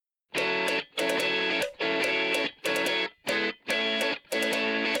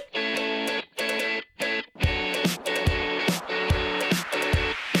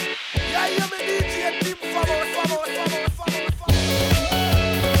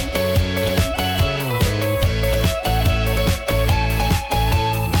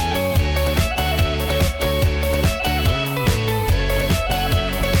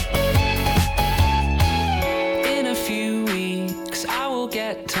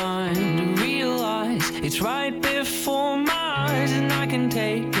time to realize it's right before my eyes, and I can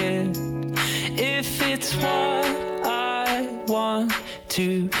take it if it's what I want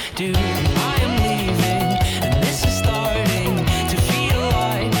to do. I am leaving, and this is starting to feel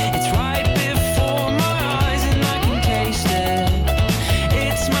like it's right before my eyes, and I can taste it.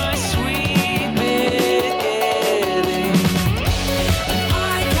 It's my sweet beginning. And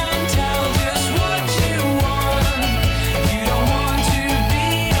I can tell just what you want. You don't want to be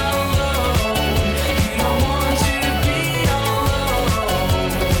alone. You don't want to be alone.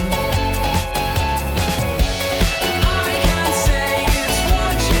 And I can say it's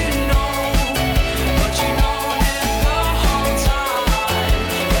what you know, but you know it the whole time.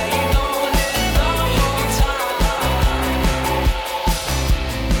 Yeah, you know it the whole time.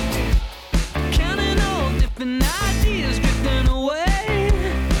 Counting all different ideas drifting away.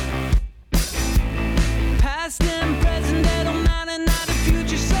 Past and present, they don't matter now. The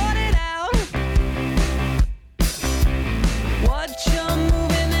future sorted out. What you're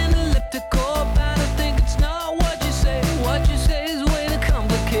moving in elliptical about, I think it's not what you say. What you say is way too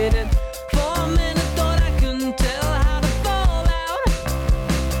complicated. For a minute, thought I couldn't tell how to fall out.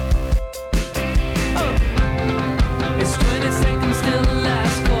 It's 20 seconds till the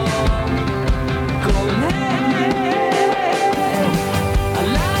last call. Going hey, I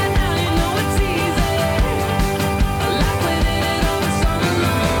lie now, you know it's easy. I like when it all is on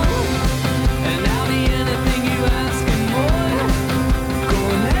alone, and I'll be anything you ask and more.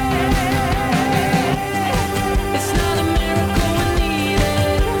 Going hey, it's not a miracle we need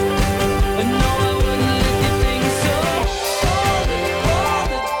it, and no, I wouldn't let you think so. Hold it,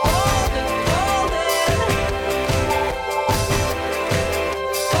 hold it, hold it, hold it.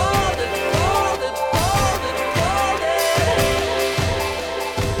 Hold it, hold it, hold it, hold it.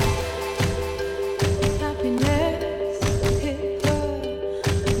 Happiness hit her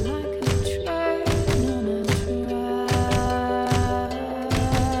like a train on a track.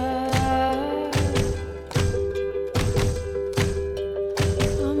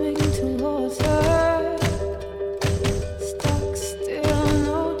 Coming towards her, stuck still,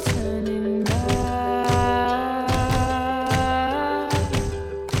 no turning back.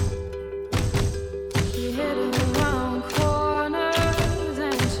 She hid around corners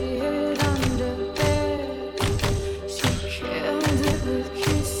and she hid under bed. She killed it with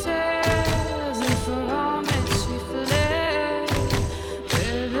kisses, and for all that she fled.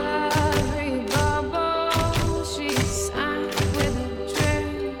 With every bubble she sank with a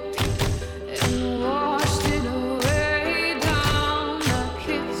drink and washed it away down the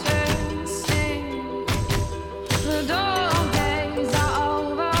kitchen sink. The dog days are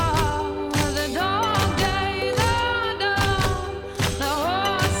over. The dog days are done. The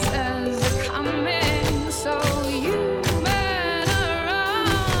horses are coming, so you better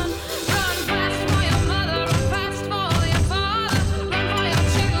run. Run fast for your mother, run fast for your father, run for your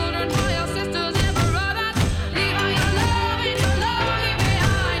children, for your sisters and brothers. Leave all your love and your longing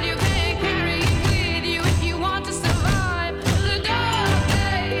behind. You can't carry it with you if you want to survive. The dog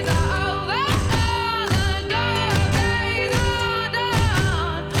days are over. The dog days are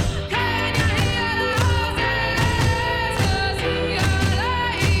done. Can you hear the horses? 'Cause here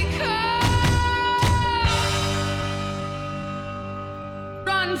they come.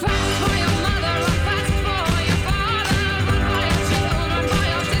 Run fast for your mother, run fast for your father, run for your children, for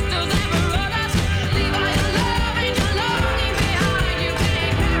your sisters and brothers. Leave all your love and your longing behind. You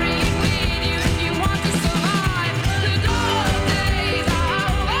can't carry it with you if you want to survive. The dog days are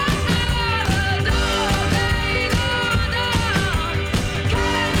over. The dog days are done.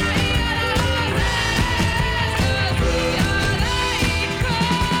 Can you hear the horses? 'Cause here they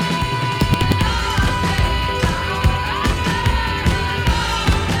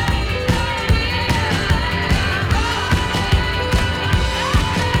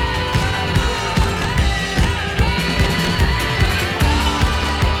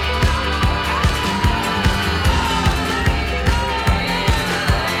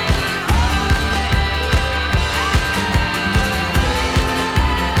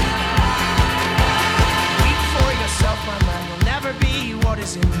Weep for yourself, my man. You'll never be what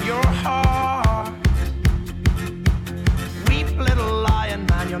is in your heart. Weep, little lion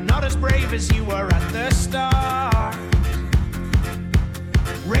man. You're not as brave as you were at the start.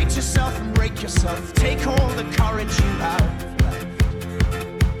 Rate yourself and rake yourself. Take all the courage you have left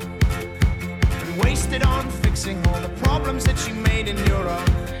and waste it on fixing all the problems that you made in your own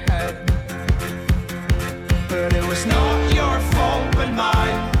head. But it was not your fault but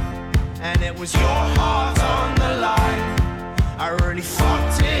mine, and it was your heart on the line. I really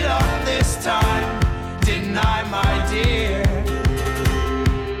fucked it up this time, didn't I, my dear?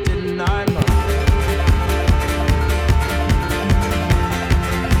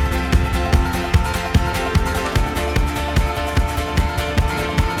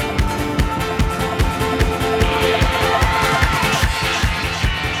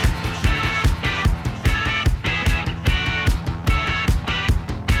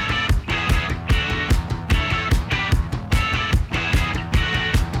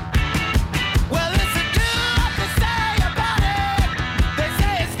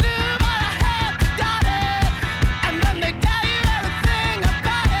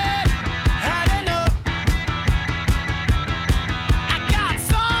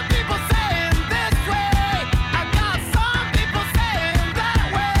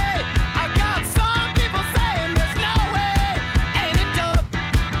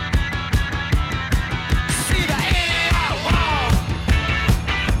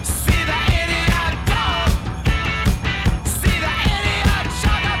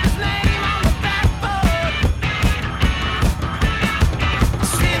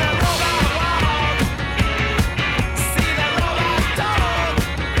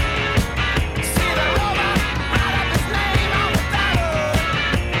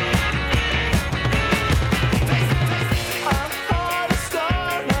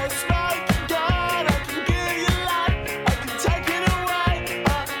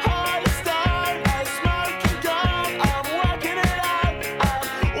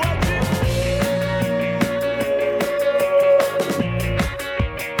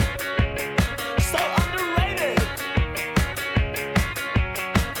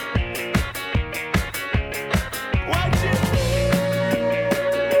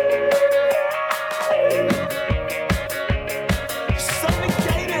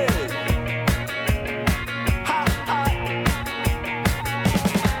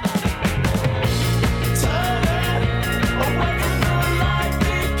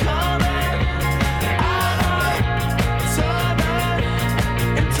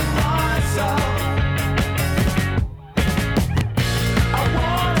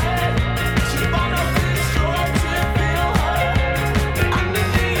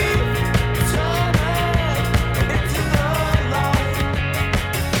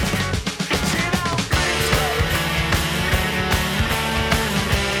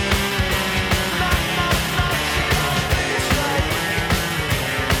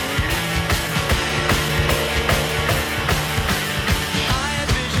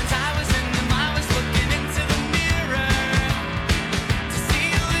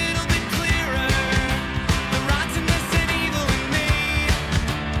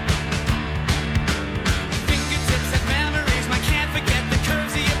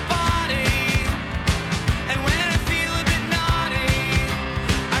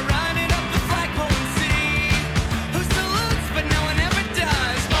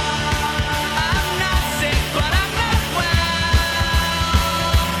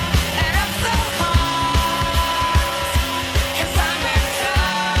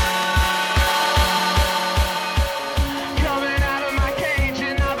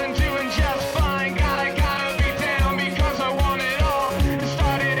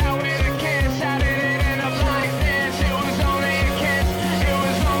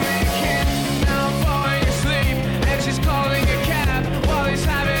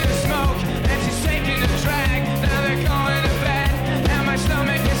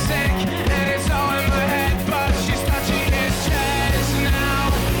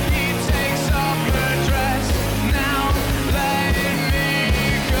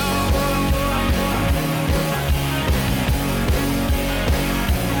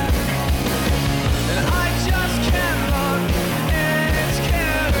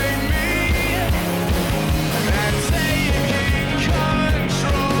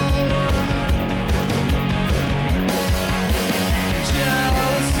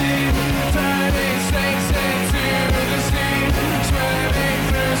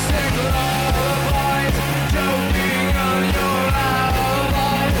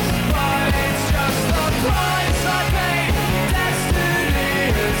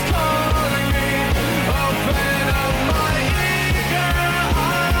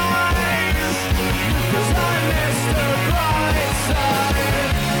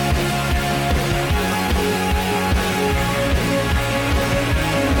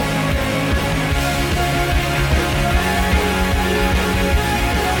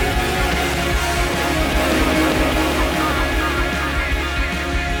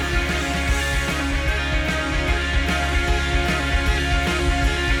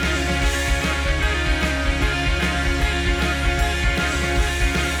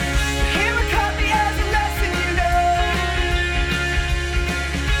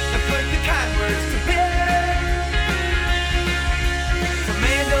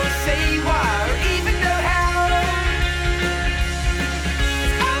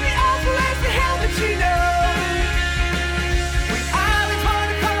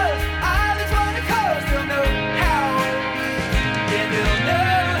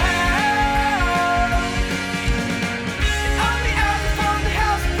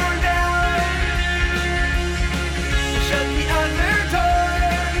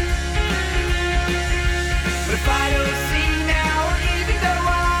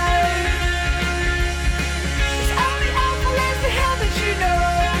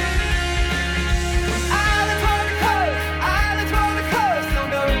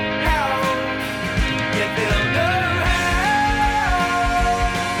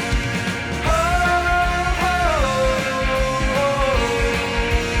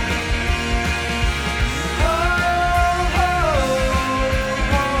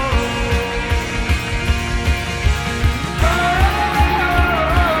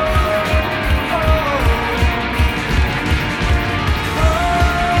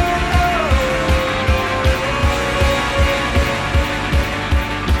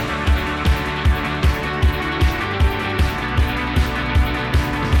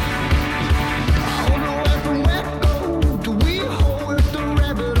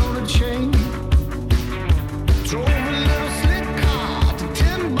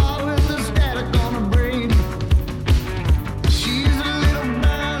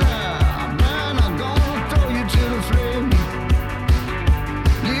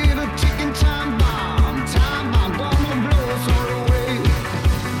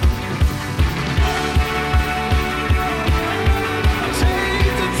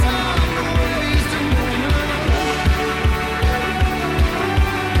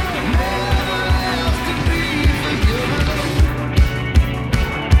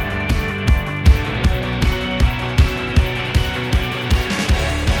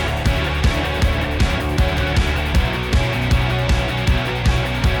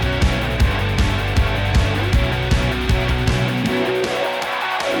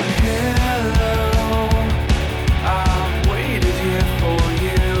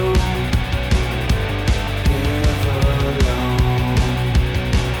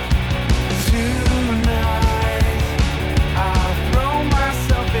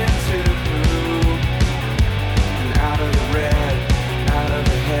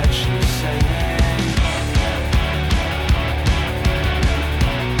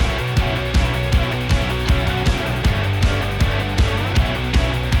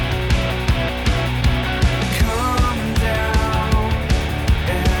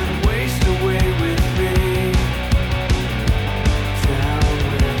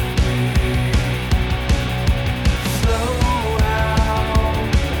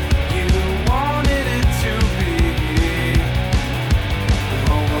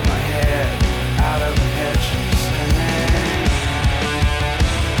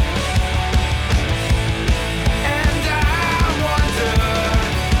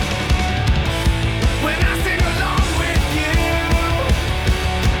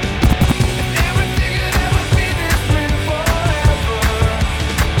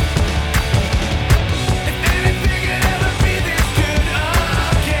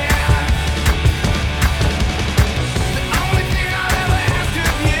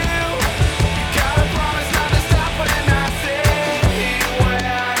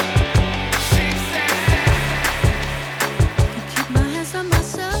 pictures of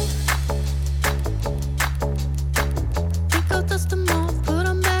myself. Think I'll dust them off, put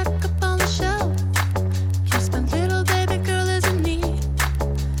them back up on the shelf. Kiss my little baby girl is in need.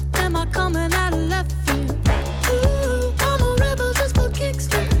 Am I coming out of left field? Ooh, I'm a rebel just for kicks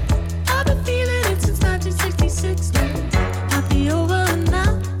now. I've been feeling it since 1966 now. Might be over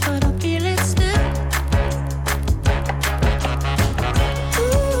now, but I feel it still.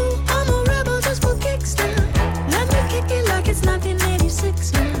 Ooh, I'm a rebel just for kicks now. Let me kick it like it's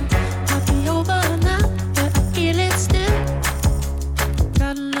 1986 now.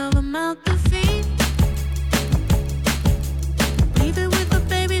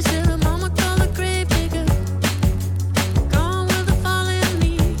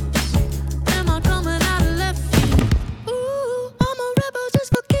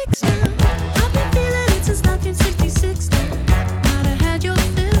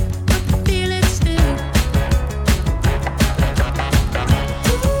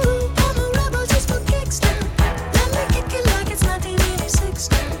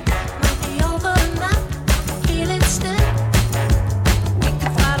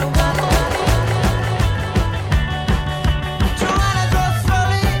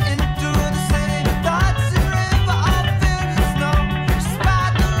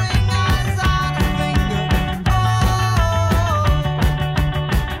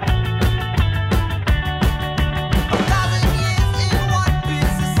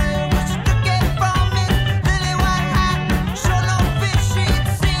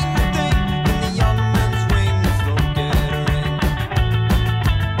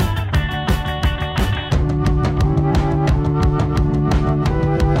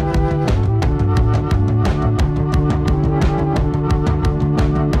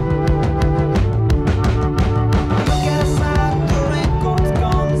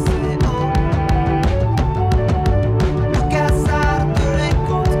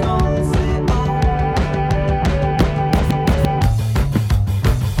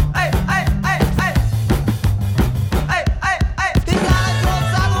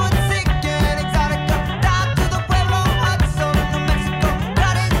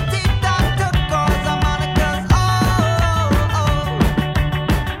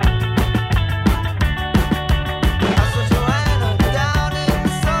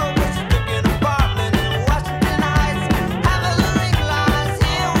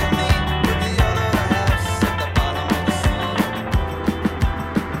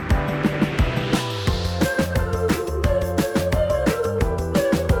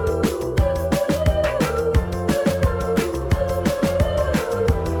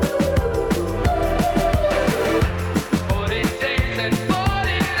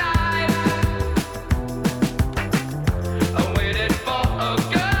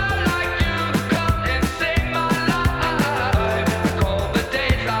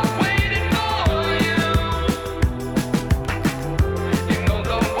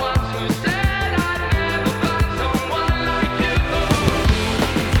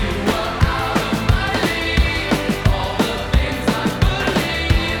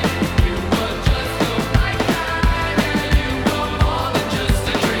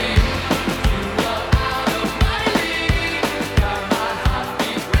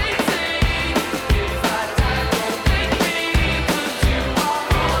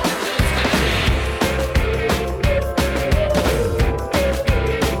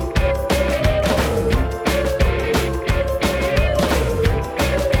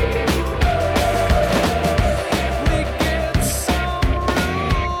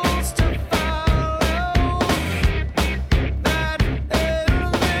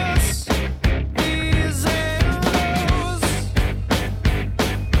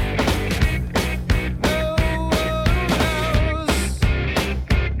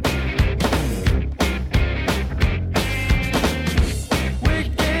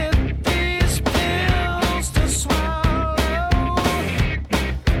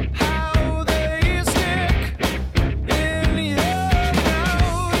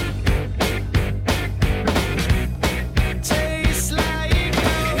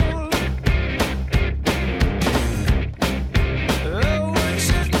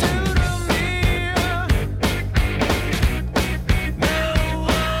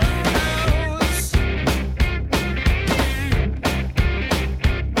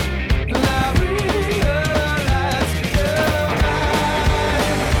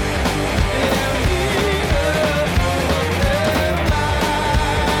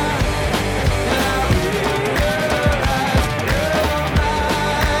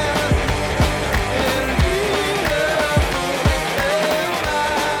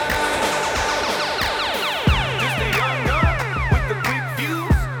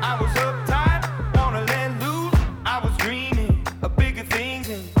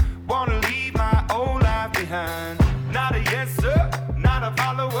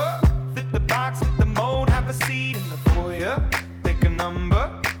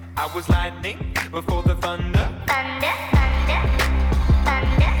 was lightning before the thunder. Thunder, thunder,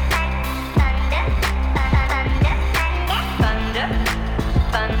 thunder, thunder, thunder,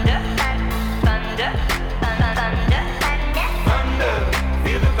 thunder, thunder, thunder, thunder, Thunder,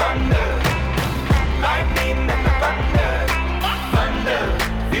 feel the thunder. Lightning and the thunder. Thunder,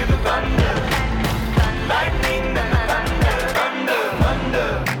 feel the thunder. Lightning and the thunder. Thunder, thunder,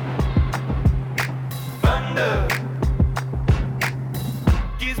 thunder.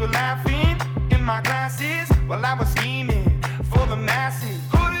 Kids were laughing in my classes while I was scheming for the masses.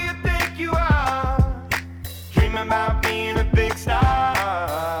 Who do you think you are? Dreaming about being a big star.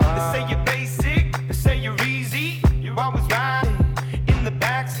 They say you're basic, they say you're easy. You're always riding in the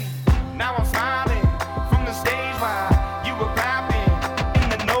backseat. Now I'm smiling from the stage while you were rapping in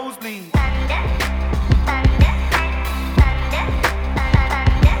the nosebleed. thunder, thunder,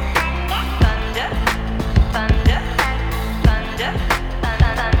 thunder, thunder, thunder,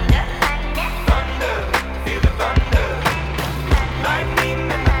 thunder, thunder, Thunder, feel the thunder. Lightning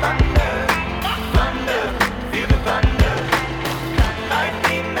and the thunder. Thunder, feel the thunder.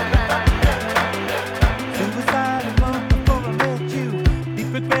 Lightning and the thunder. Suicidal long before I met you.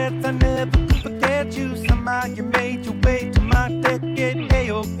 Deep regrets I never could forget you. Somehow you made your way to my decade.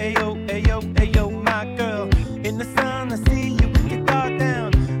 Ayo, ayo, ayo, ayo, my girl. In the sun I see you with your guard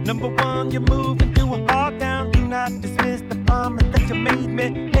down. Number one, you're moving to a hard down. Do not dismiss the promise that you made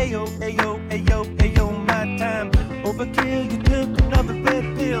me. Ayo, ayo, ayo, ayo, my time. Overkill, you took another red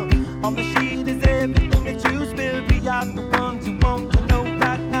pill. All the shit is everything that you spill. We are the ones you want to know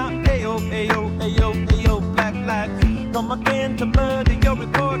right now. Ayo, ayo, ayo, ayo, black light. Come again to murder your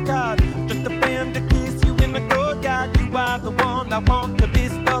report card. Just a band to kiss you in the courtyard. You are the one I want to be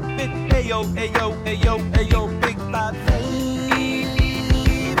stuck with. Ayo, ayo, ayo, ayo, big five.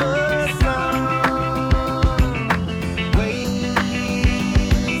 Save us some. Way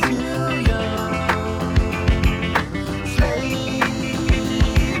too young. Slave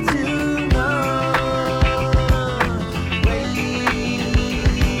too long. Way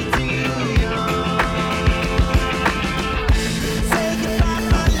too young. Say goodbye,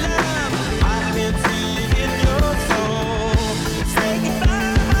 my love. I've been seeing in your soul. Say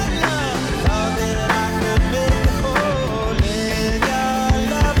goodbye, my love. All that I could make whole. Let your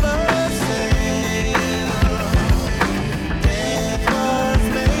lover say death was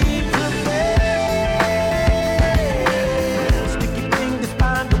made to fail. Sticky fingers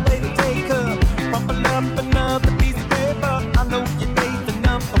find a way to take her. Crumple up another piece of paper. I know your days are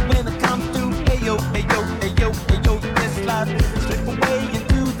numb, but when it comes to ayo, ayo, ayo, ayo, this life slip away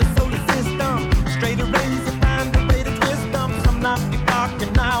into the solar system. Straight rays and find a way to twist them. Some not be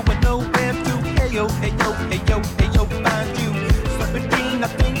barking now with nowhere to ayo, ayo, ayo, ayo, find you. Serpentine, I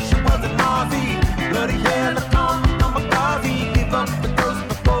think she was an Aussie. Bloody hell, I come from a Gazi. Give up the ghost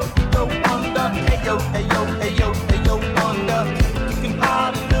before you go under. Ayo, ayo, ayo, ayo, under. You can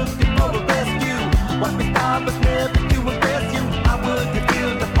hardly looking for a rescue. What we start was never to impress you. I would have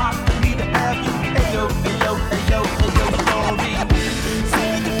killed the part for me to have you. Ayo, ayo, ayo, ayo, sorry.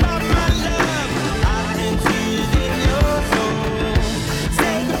 Say goodbye, my love. I can see it in your soul.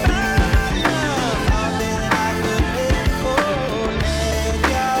 Say goodbye, my love. All that I could make whole. Let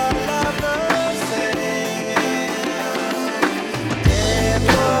your lover say death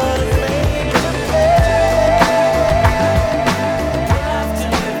was made to fail.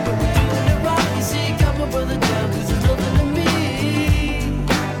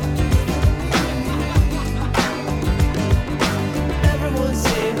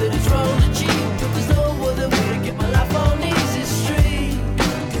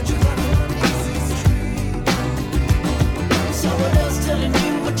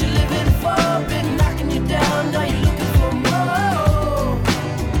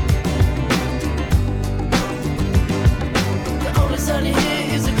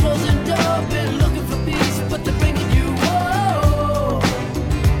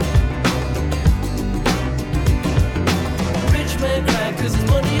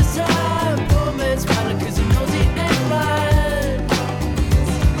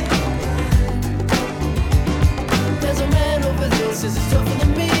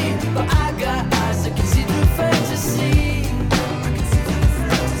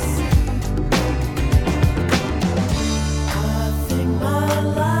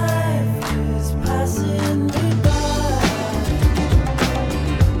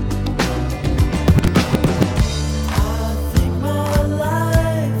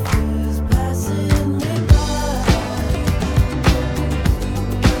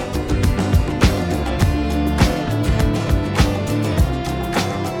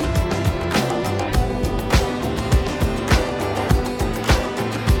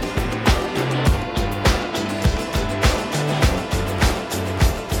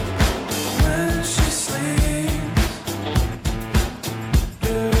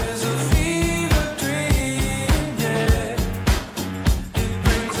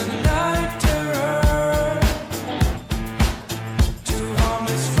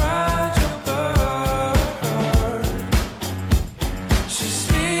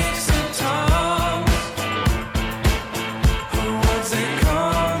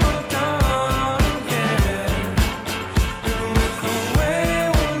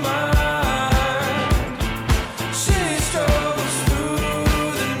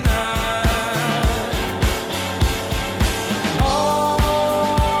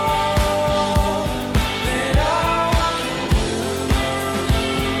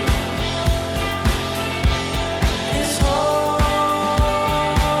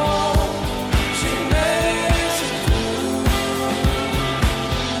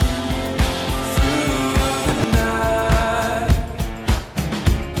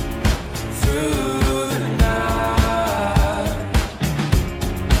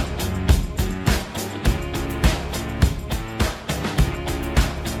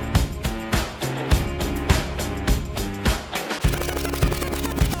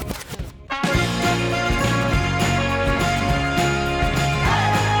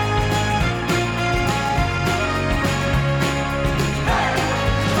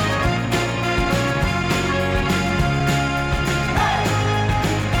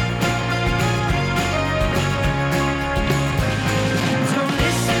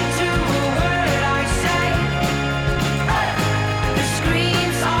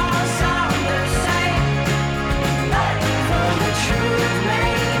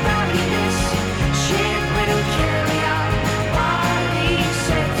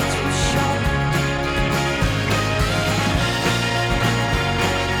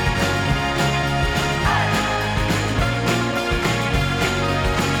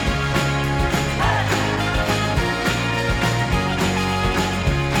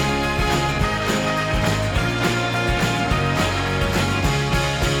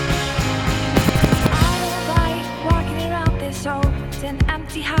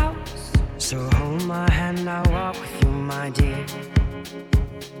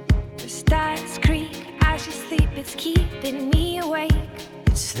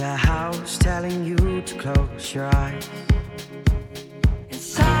 the house telling you to close your eyes. It's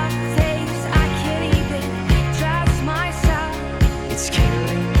some things I can't even trust myself. It's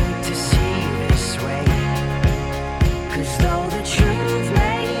killing me to see this way. 'Cause though the truth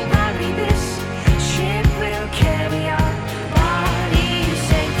may vary, this ship will carry our bodies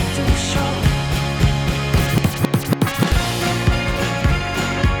safe to shore.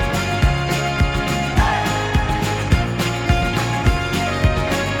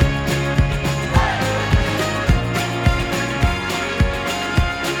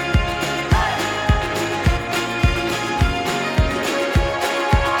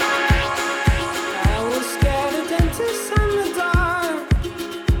 I was scared of dentists and the dark.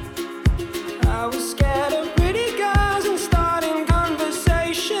 I was scared of pretty girls and starting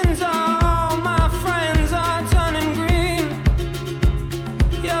conversations. All my friends are turning green.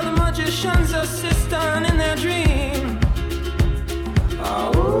 Yeah, the magician's assistant in their dream. Oh,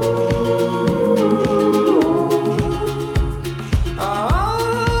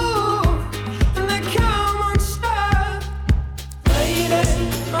 oh, and they come unstuck. Lady,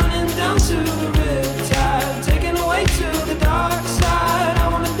 running down to the riptide, taken away to the dark side. I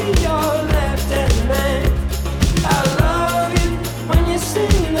wanna be your left-hand man. I love you when you're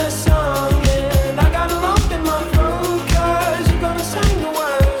singing that song, and I got a lump in my throat 'cause you're gonna sing the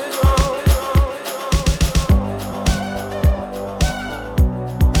words wrong.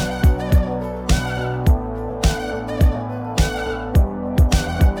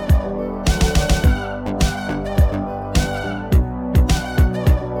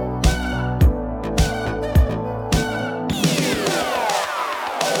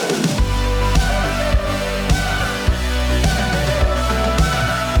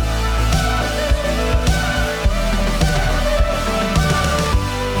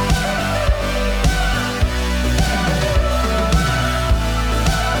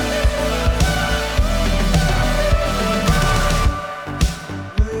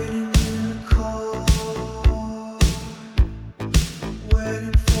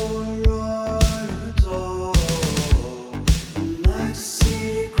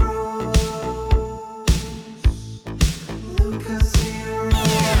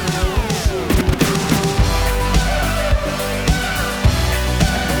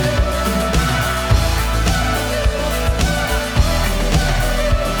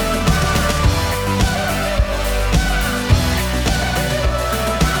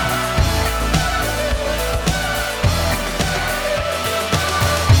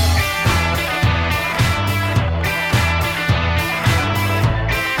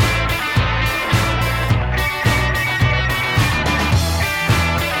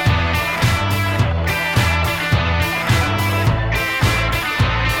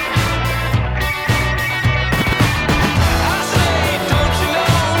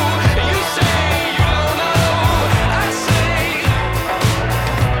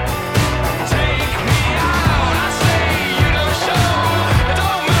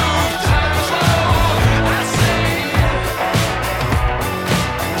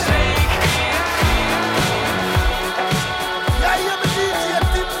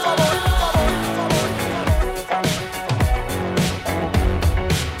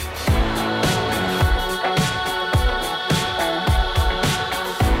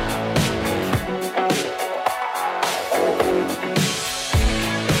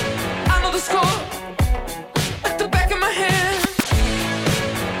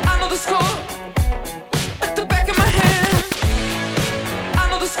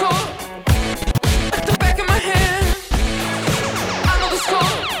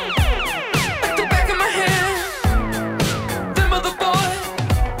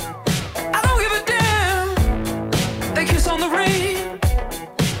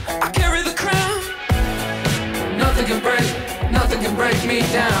 Nothing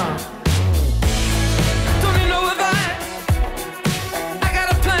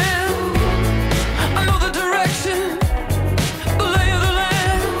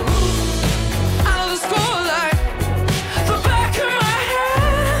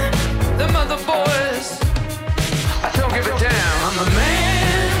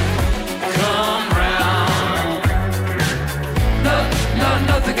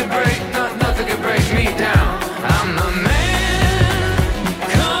can break me down. I'm the man.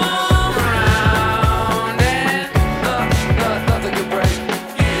 Come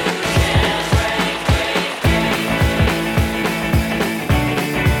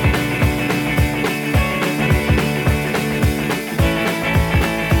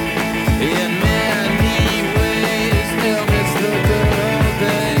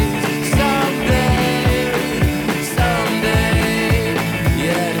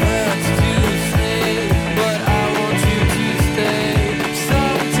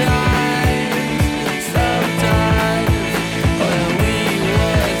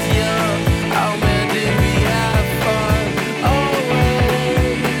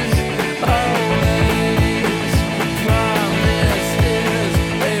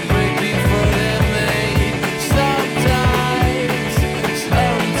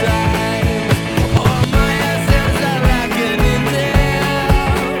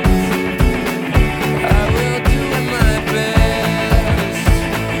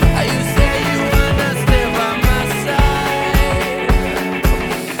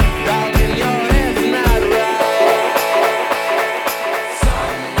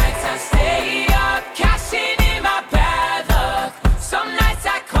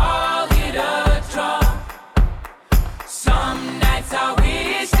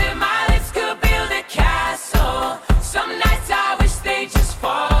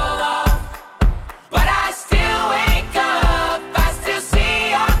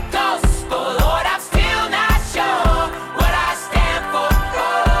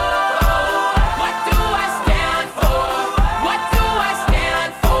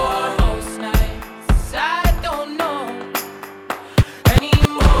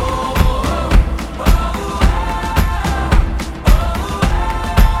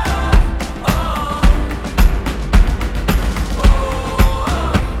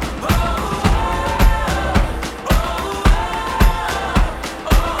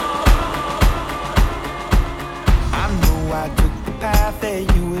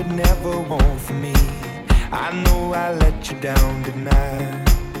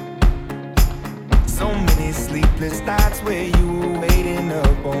sleepless nights where you were waiting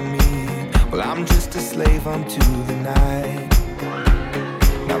up on me. Well, I'm just a slave unto the night.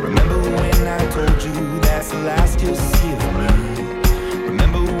 Now remember when I told you that's the last you'll see of me.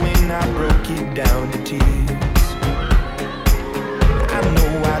 Remember when I broke you down to tears. I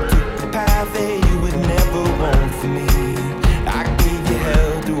know I took the path that you would never want for me. I gave you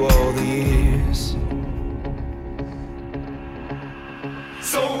hell through all the years.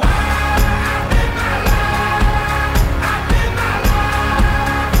 So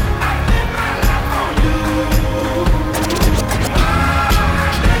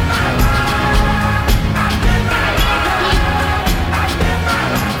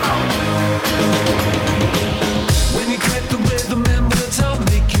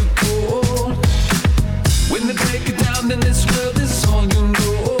then this world is all you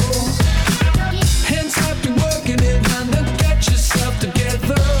know. Hands up, you're working it, and now get yourself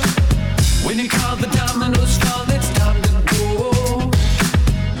together. When you call the dominoes fall, it's time to go.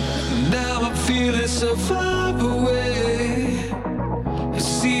 Now I feel it so far away. I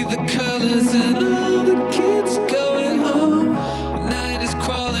see the colors and all the kids going home. Night is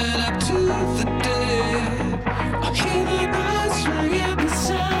crawling up to the day. I hear the birds ringing, the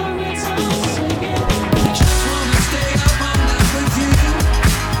sirens all singing. Just wanna stay up all night with you.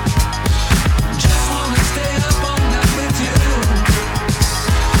 Just wanna stay up all night with you.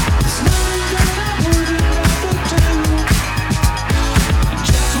 There's nothing that I wouldn't rather do.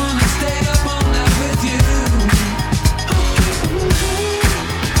 Just wanna stay up all night with you. Don't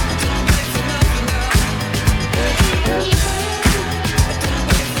wait for nothing now. Don't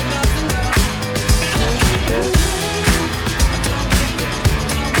wait for nothing now.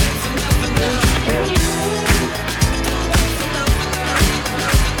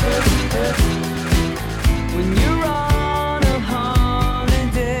 When you're on a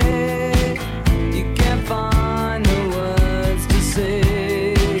holiday, you can't find the words to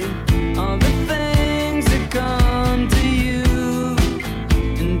say all the things that come to you,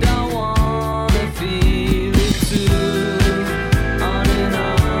 and I wanna feel it too. On an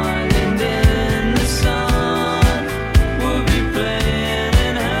island in the sun, we'll be playing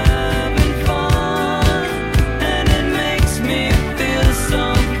and having fun, and it makes me feel so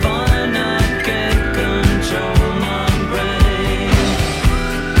fine. I can't control my brain.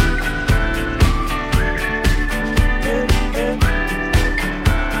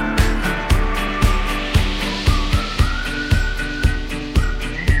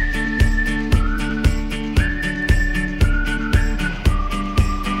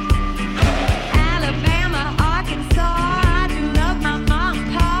 Alabama, Arkansas, I do love my mom and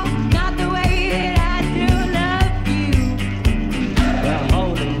pop, not the way that I do love you. Well,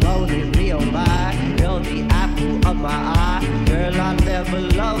 holy, Rio, you're the apple of my eye. Girl, I never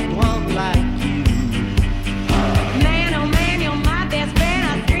loved one like you. Man, oh man, you're my best friend.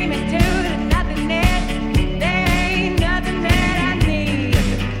 I'm screaming to the nothingness. There ain't nothing that I need.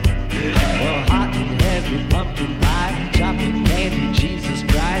 Well, hot and heavy pumpkin pie, chocolate candy, Jesus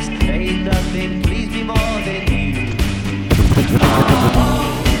Christ. Ain't nothing please me more than you.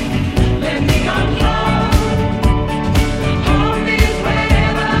 Let me come home. Home is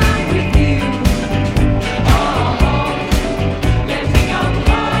wherever I'm with you. Let me come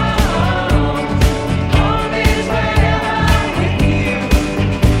home. Home is wherever I'm with you.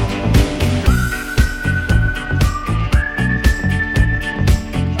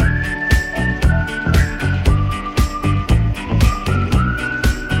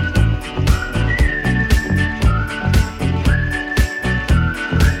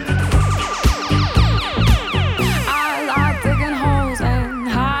 I like digging holes and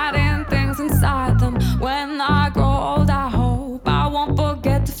hiding things inside them. When I grow old, I hope I won't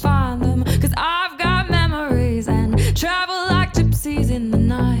forget to find them. 'Cause I've got memories and travel like gypsies in the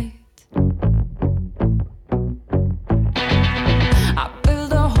night. I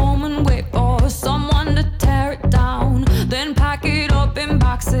build a home and wait for someone to tear it down. Then pack it up in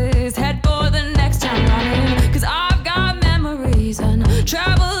boxes, head for the next town running. 'Cause I've got memories and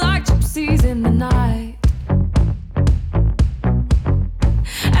travel like gypsies in the night.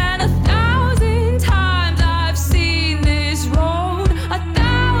 And 1,000 times I've seen this road,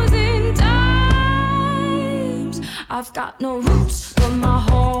 1,000 times. I've got no roots, but my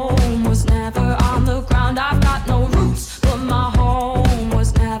home was never on the ground. I've got no roots, but my home was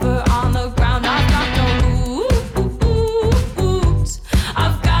never on the ground. I've got no roots.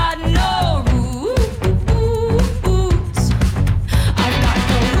 I've got no roots. I've got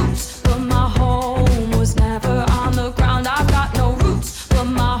no roots, but my home was never on the ground. I've got no roots, but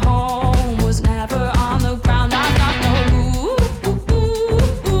my home was never on the ground. I've got no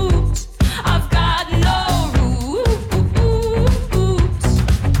roots. I've got no roots.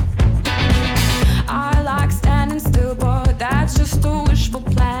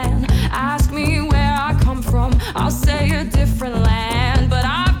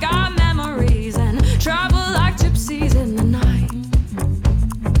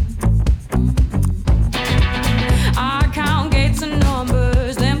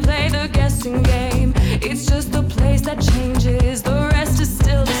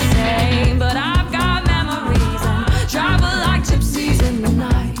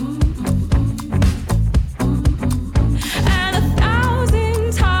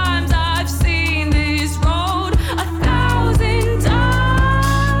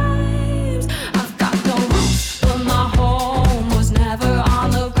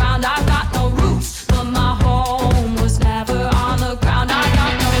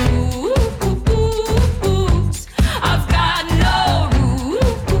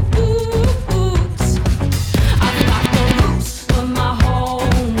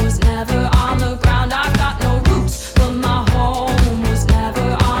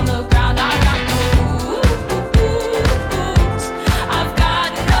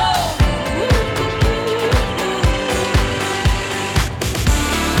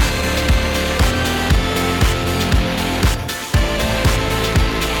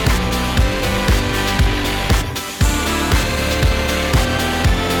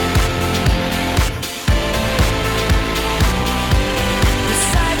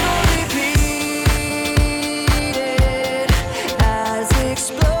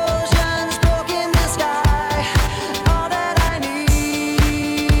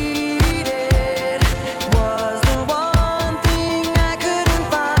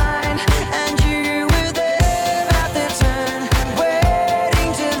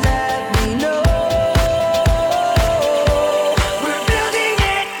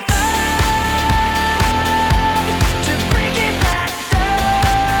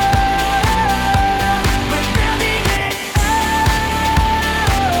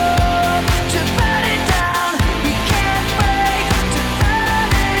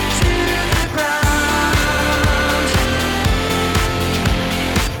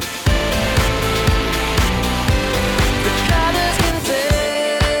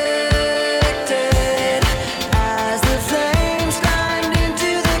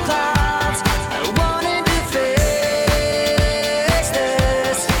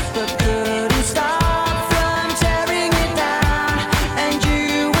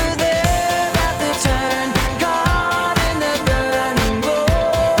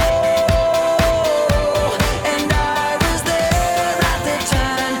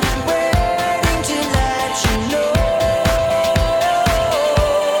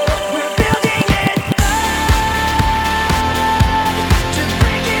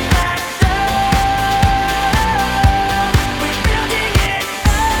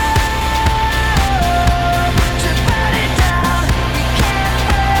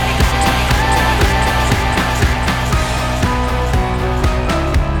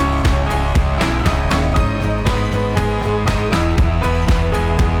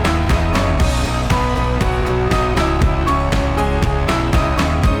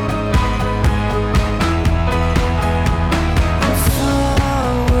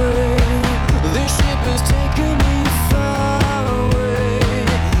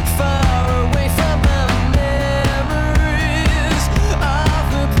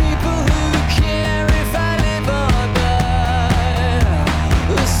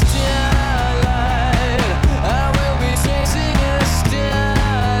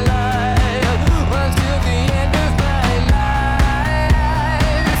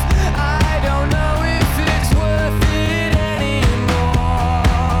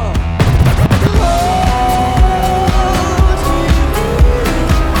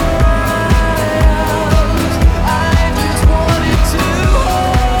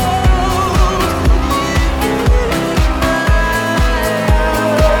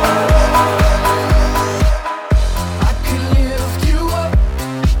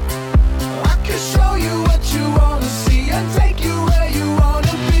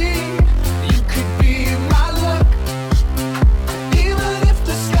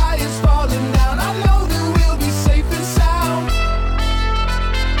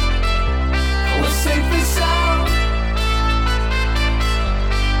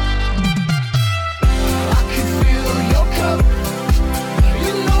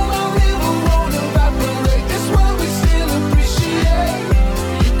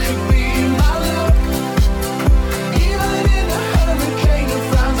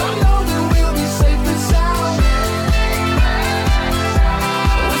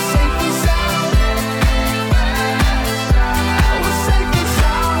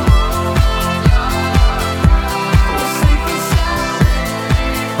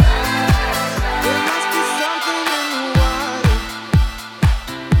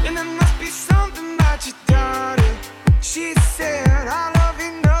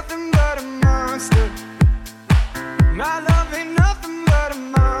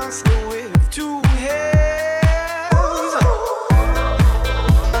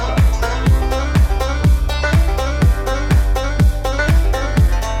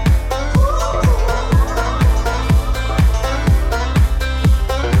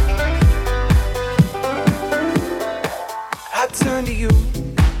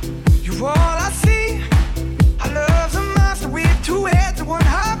 You're all I see. Our love's a monster with two heads and one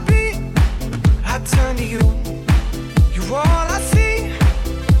heartbeat. I turn to you. You're all I see.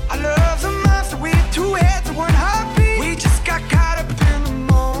 Our love's a monster with two heads and one heartbeat. We just got caught up in the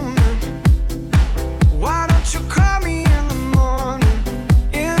moment. Why don't you call me in the morning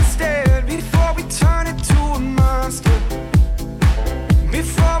instead, before we turn into a monster?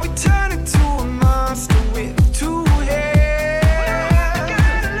 Before we turn into a monster with two heads. I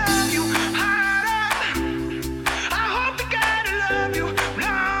gotta love you harder. I hope to God I love you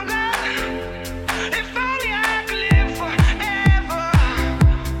longer. If only I could live forever.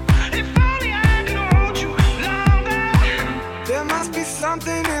 If only I could hold you longer. There must be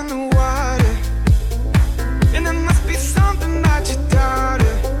something in the water, and there must be something about your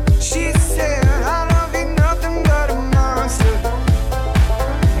daughter. She said, our love ain't nothing but a monster.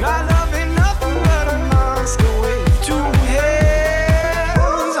 My love ain't nothing but a monster with two heads.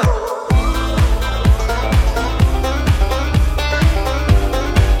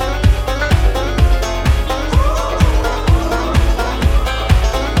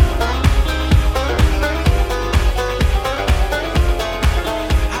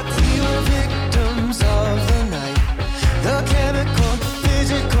 We were victims of the night.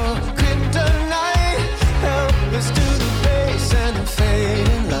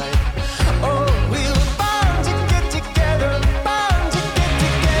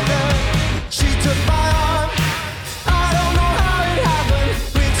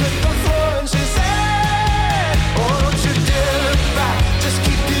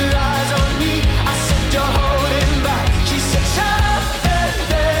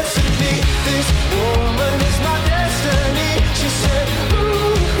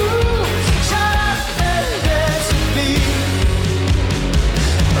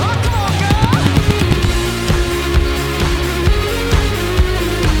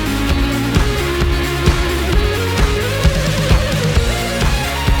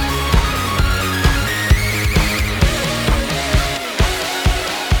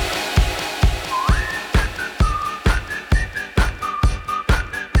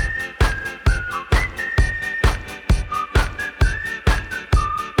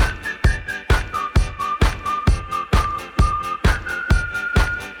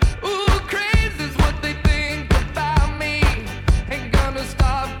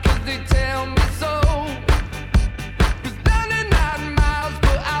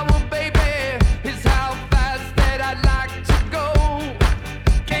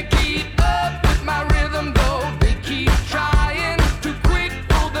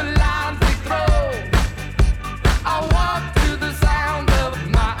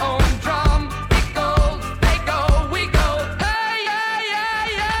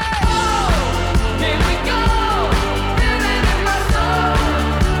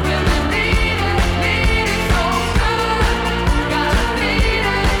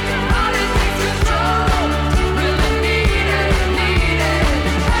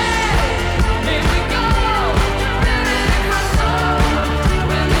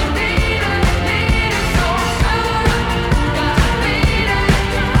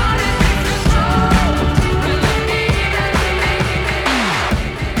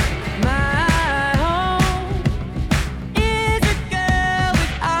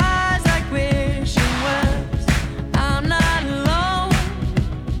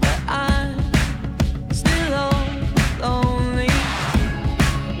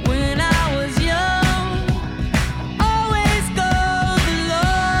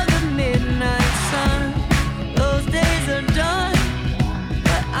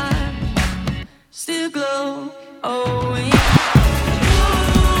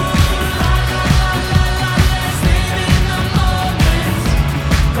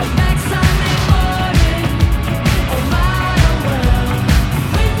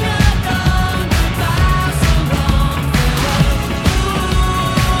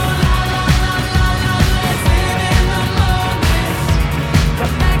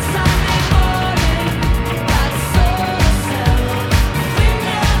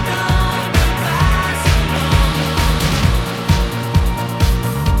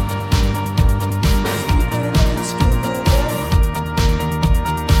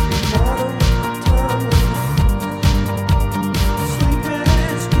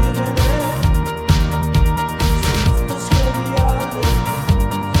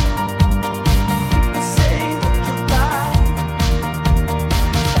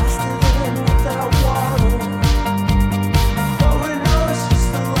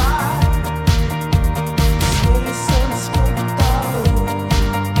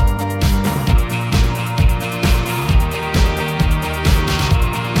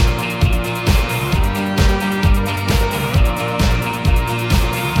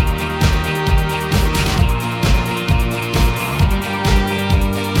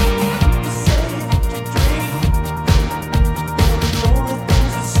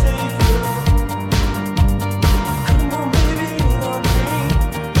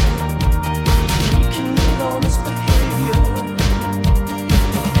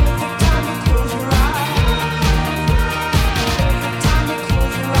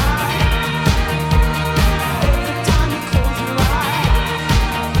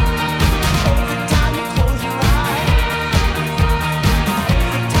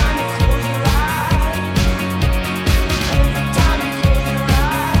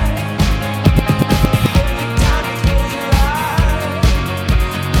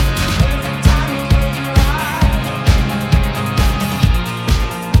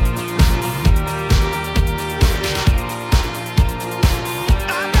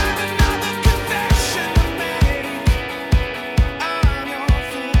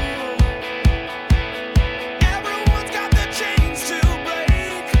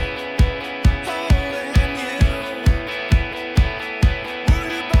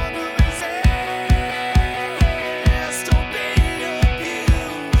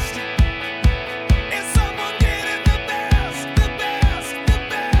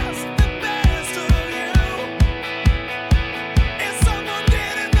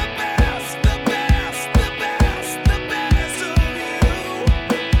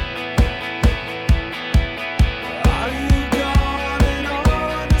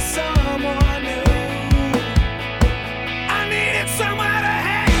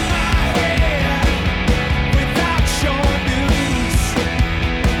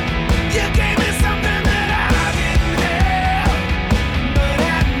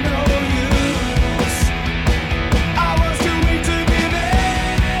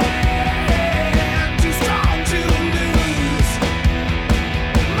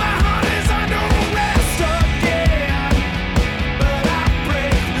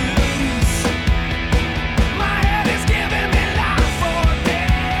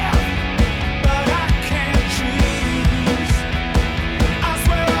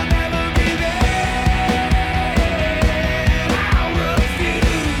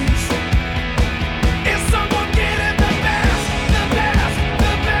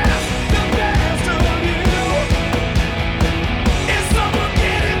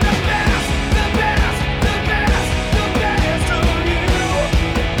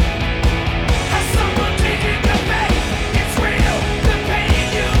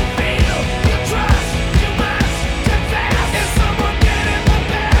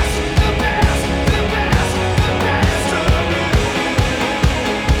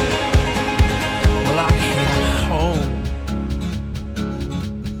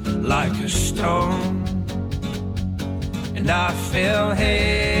 like a stone, and I fell heavy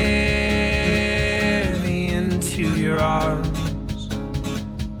into your arms.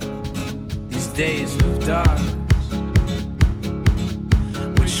 These days of dark,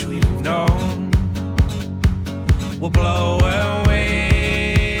 wish we'd known, will blow away.